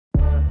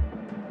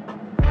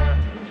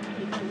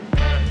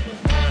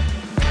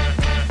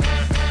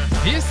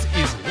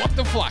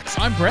Flux.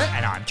 I'm Brett.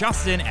 And I'm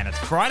Justin, and it's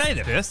Friday,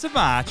 the 1st of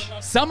March.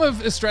 Some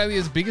of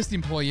Australia's biggest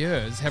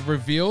employers have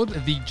revealed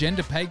the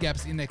gender pay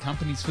gaps in their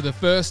companies for the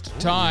first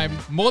time.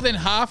 More than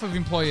half of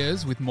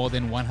employers with more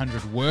than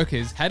 100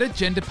 workers had a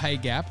gender pay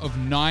gap of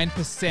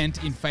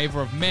 9% in favour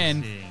of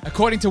men.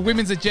 According to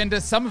Women's Agenda,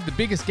 some of the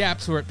biggest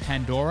gaps were at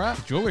Pandora,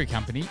 the jewellery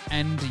company,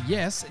 and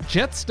yes,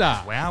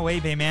 Jetstar. Wow,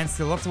 B-Man,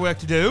 still lots of work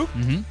to do.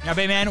 Now,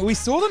 B-Man, we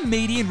saw the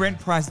median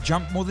rent price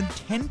jump more than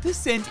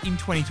 10% in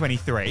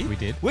 2023. We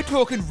did. We're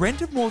talking rent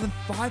of more than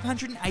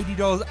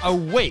 $580 a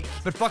week.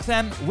 But Flux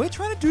fam, we're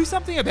trying to do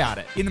something about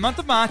it. In the month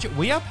of March,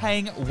 we are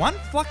paying one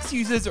Flux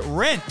user's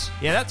rent.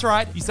 Yeah, that's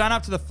right. You sign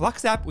up to the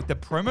Flux app with the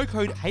promo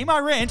code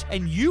HeyMyRent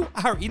and you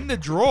are in the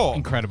draw.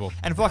 Incredible.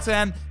 And Flux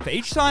fam, for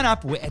each sign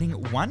up, we're adding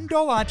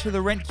 $1 to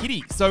the rent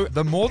kitty. So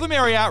the more the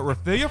merrier,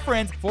 refer your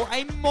friends for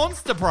a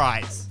monster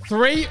prize.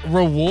 3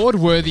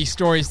 reward-worthy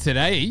stories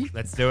today.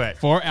 Let's do it.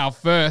 For our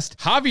first,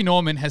 Harvey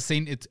Norman has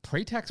seen its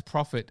pre-tax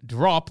profit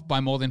drop by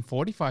more than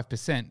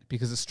 45%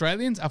 because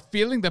Australians are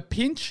feeling the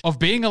pinch of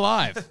being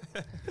alive.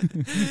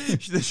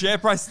 The share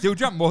price still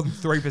jumped more than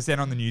 3%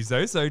 on the news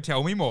though, so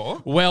tell me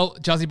more. Well,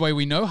 Juzzy Boy,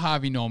 we know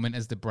Harvey Norman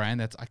as the brand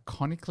that's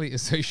iconically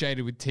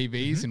associated with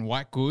TVs and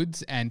white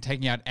goods and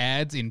taking out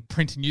ads in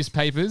print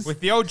newspapers. With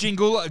the old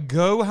jingle,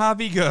 go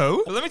Harvey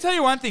go. But let me tell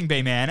you one thing,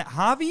 B-Man,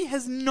 Harvey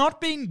has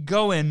not been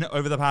going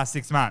over the past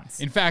 6 months.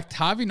 In fact,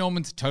 Harvey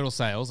Norman's total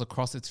sales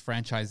across its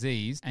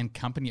franchisees and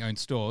company-owned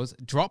stores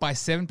dropped by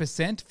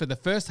 7% for the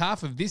first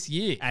half of this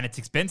year. And its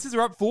expenses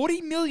are up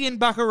 40 million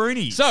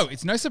buckaroonies. So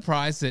it's no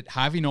surprise that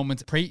Harvey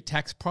Norman's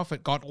pre-tax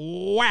profit got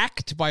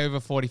whacked by over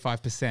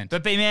 45%.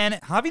 But B-Man,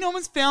 Harvey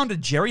Norman's founder,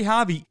 Jerry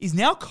Harvey, is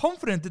now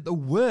confident that the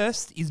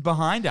worst is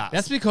behind us.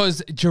 That's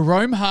because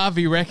Jerome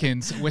Harvey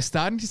reckons we're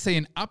starting to see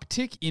an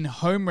uptick in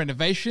home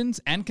renovations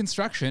and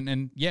construction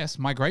and, yes,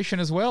 migration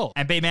as well.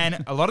 And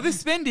B-Man, a lot of this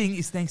spending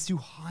is thanks to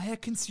higher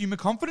consumer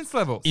confidence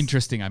levels.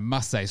 Interesting, I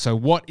must say. So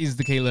what is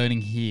the key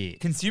learning here?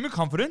 Consumer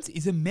confidence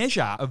is a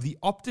measure of the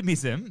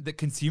optimism that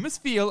consumers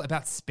feel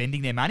about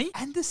spending their money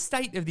and the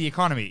state of the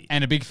economy.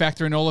 And a big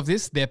factor in all of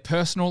this, their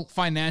personal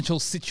financial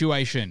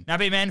situation. Now,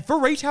 B-Man, for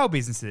retail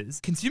businesses,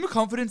 consumer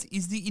confidence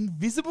is the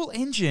invisible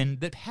engine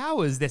that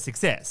powers their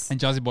success. And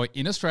Juzzy Boy,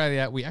 in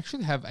Australia, we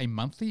actually have a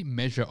monthly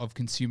measure of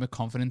consumer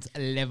confidence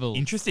level.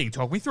 Interesting.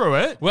 Talk me through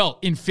it. Well,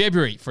 in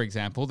February, for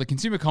example, the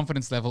consumer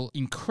confidence level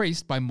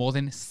increased by more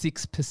than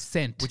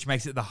 6%. Which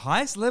makes it the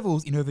highest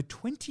levels in over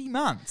 20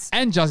 months.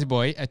 And Juzzy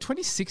Boy, a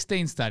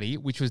 2016 study,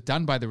 which was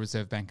done by the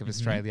Reserve Bank of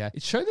Australia,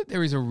 it showed that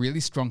there is a really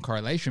strong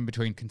correlation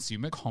between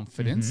consumer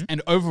confidence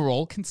and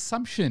overall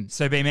consumption.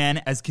 So,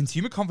 B-Man, as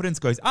consumer confidence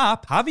goes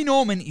up, Harvey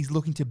Norman is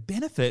looking to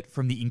benefit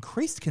from the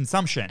increased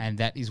consumption. And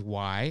that is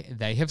why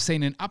they have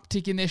seen an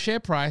uptick in their share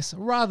price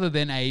rather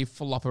than a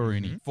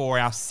flopperoonie. For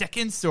our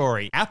second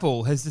story,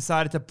 Apple has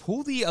decided to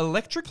pull the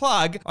electric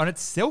plug on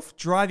its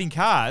self-driving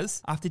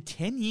cars after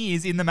 10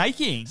 years in the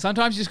making.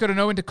 Sometimes you just got to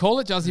know when to call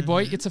it, Juzzy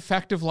Boy. It's a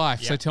fact of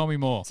life, so tell me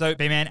more. So,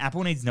 B-Man,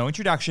 Apple needs no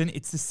introduction.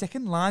 It's the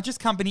second largest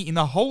company in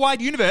the whole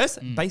wide universe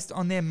based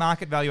on their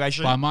market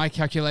valuation. By my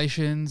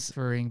calculations,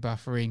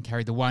 buffering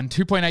carried the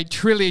 2.8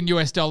 trillion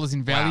US dollars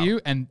in value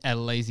and a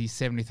lazy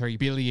 73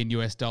 billion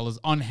US dollars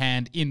on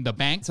hand in the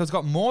bank. So it's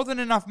got more than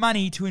enough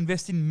money to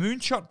invest in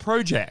moonshot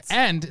projects.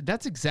 And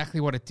that's exactly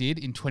what it did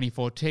in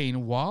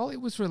 2014 while it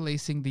was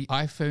releasing the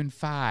iPhone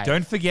 5.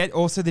 Don't forget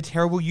also the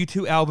terrible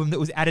U2 album that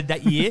was added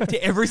that year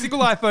to every single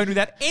iPhone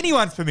without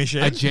anyone's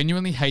permission. I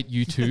genuinely hate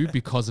U2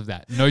 because of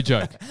that. No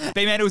joke.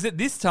 B-Man, it was at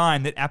this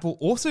time that Apple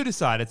also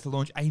decided to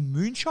launch a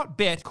moonshot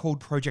bet called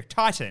Project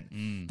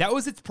Titan. That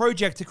was its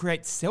project to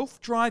create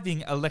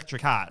self-driving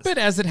electric cars. But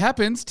as it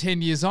happens,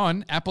 10 years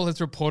on, Apple has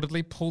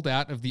reportedly pulled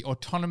out of the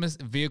autonomous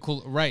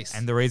vehicle race.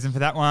 And the reason for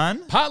that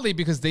one? Partly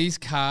because these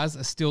cars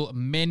are still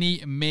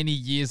many, many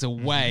years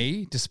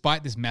away,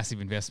 despite this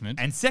massive investment.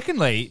 And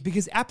secondly,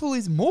 because Apple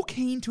is more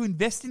keen to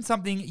invest in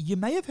something you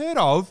may have heard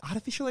of,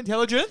 artificial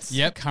intelligence.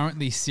 Yep,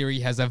 currently Siri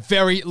has a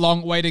very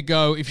long way to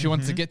go if she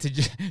wants to get to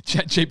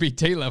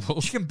ChatGPT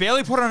levels. She can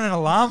barely put on an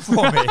alarm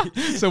for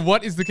me. So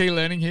what is the key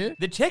learning here?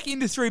 The tech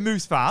industry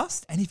moves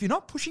fast, and if you're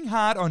not pushing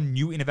hard on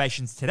new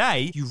innovations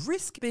today, you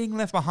risk being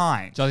left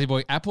behind. Jolly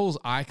Boy, Apple's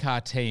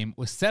iCar team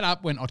was set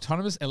up when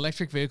autonomous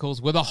electric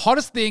vehicles were the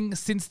hottest thing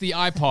since the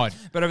iPod.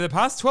 But over the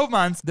past 12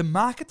 months, the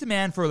market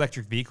demand for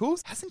electric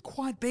vehicles hasn't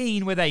quite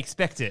been where they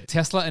expected.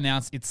 Tesla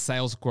announced its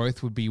sales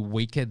growth would be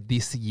weaker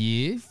this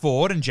year.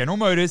 Ford and General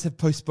Motors have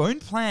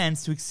postponed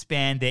plans to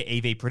expand their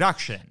EV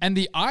production. And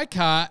the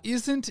iCar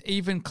isn't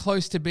even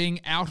close to being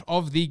out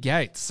of the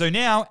gates. So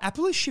now,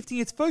 Apple is shifting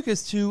its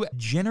focus to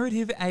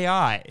generative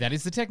AI. That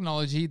is the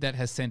technology that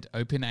has sent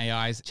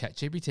OpenAI's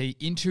ChatGPT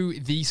into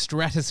the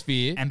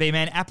stratosphere. And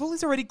B-Man, Apple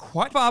is already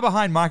quite far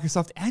behind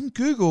Microsoft and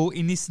Google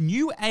in this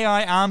new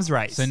AI arms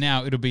race. So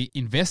now it'll be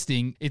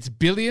investing its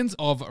billions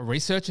of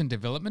research and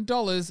development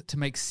dollars to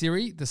make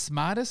Siri the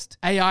smartest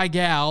AI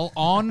gal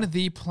on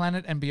the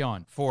planet and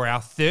beyond. For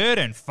our third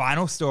and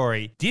final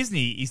story,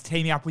 Disney is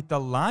teaming up with the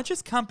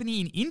largest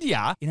company in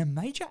India in a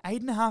major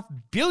 $8.5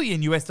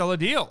 billion US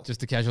deal.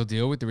 Just a casual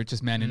deal with the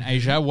richest man in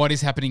Asia. What is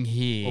is happening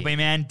here? Well,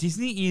 B-Man,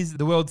 Disney is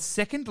the world's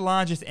second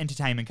largest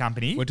entertainment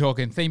company. We're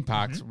talking theme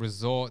parks,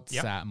 resorts,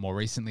 Yep. more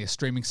recently a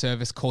streaming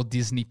service called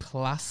Disney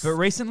Plus. But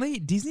recently,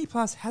 Disney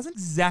Plus hasn't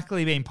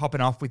exactly been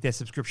popping off with their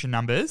subscription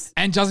numbers.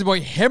 And Jazzy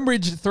Boy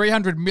hemorrhaged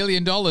 $300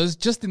 million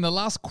just in the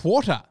last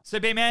quarter. So,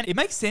 B-Man, it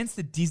makes sense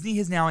that Disney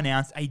has now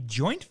announced a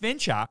joint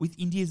venture with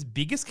India's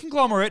biggest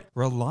conglomerate,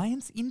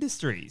 Reliance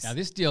Industries. Now,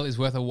 this deal is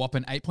worth a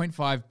whopping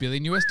 $8.5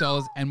 billion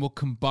and will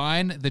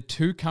combine the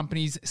two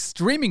companies'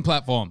 streaming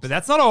platforms. But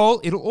that's not all.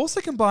 It'll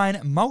also combine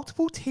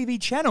multiple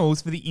TV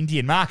channels for the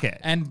Indian market.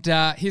 And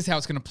here's how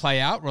it's going to play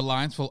out.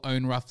 Reliance will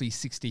own roughly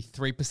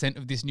 63%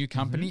 of this new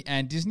company,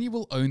 and Disney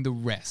will own the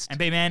rest. And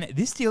B-Man,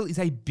 this deal is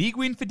a big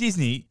win for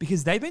Disney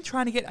because they've been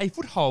trying to get a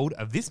foothold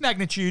of this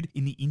magnitude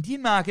in the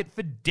Indian market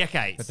for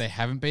decades. But they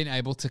haven't been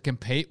able to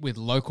compete with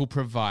local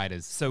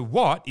providers. So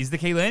what is the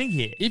key learning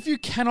here? If you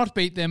cannot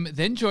beat them,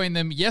 then join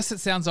them. Yes, it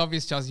sounds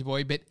obvious, Jazzy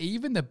Boy, but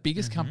even the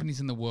biggest companies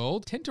in the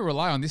world tend to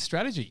rely on this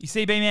strategy. You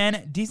see,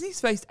 B-Man,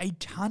 Disney's faced a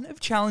ton of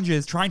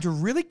challenges trying to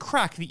really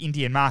crack the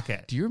Indian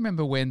market. Do you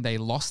remember when they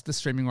lost the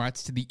streaming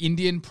rights to the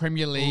Indian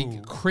Premier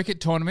League cricket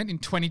tournament in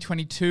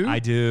 2022? I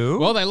do.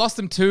 Well, they lost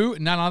them to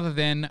none other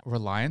than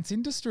Reliance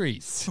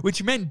Industries.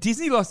 Which meant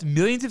Disney lost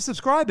millions of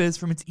subscribers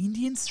from its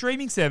Indian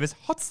streaming service,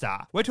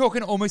 Hotstar. We're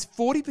talking almost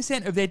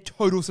 40% of their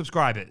total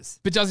subscribers.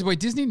 But Jazzy Boy,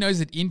 Disney knows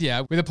that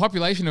India, with a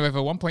population of over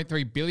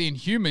 1.3 billion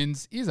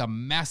humans, is a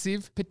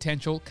massive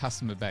potential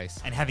customer base.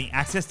 And having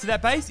access to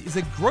that base is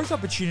a growth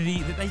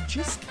opportunity that they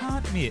just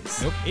can't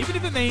miss. Nope. Even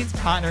if it means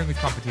partnering with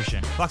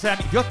competition. Flux Fam,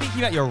 if you're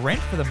thinking about your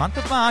rent for the month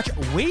of March,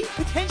 we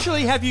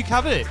potentially have you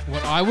covered.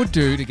 What I would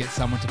do to get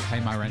someone to pay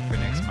my rent for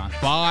next month,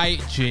 buy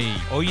G.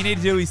 All you need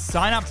to do is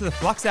sign up to the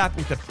Flux app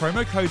with the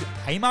promo code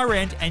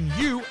PAYMYRENT and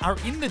you are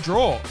in the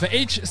draw. For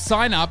each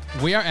sign up,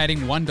 we are adding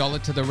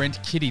 $1 to the rent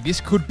kitty.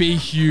 This could be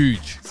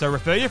huge. So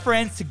refer your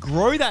friends to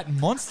grow that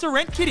monster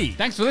rent kitty.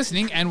 Thanks for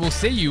listening, and we'll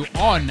see you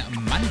on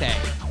Monday.